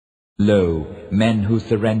Lo, men who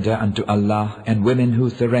surrender unto Allah, and women who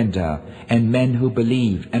surrender, and men who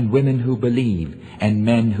believe, and women who believe, and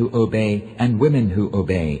men who obey, and women who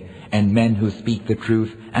obey, and men who speak the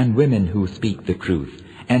truth, and women who speak the truth,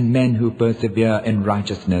 and men who persevere in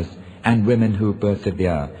righteousness, and women who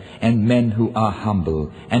persevere, and men who are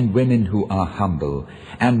humble, and women who are humble,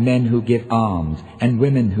 and men who give alms, and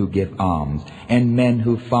women who give alms, and men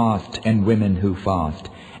who fast, and women who fast,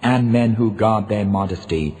 and men who guard their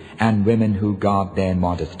modesty, and women who guard their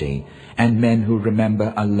modesty, and men who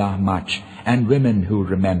remember Allah much, and women who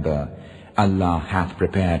remember. Allah hath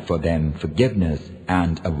prepared for them forgiveness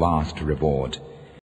and a vast reward.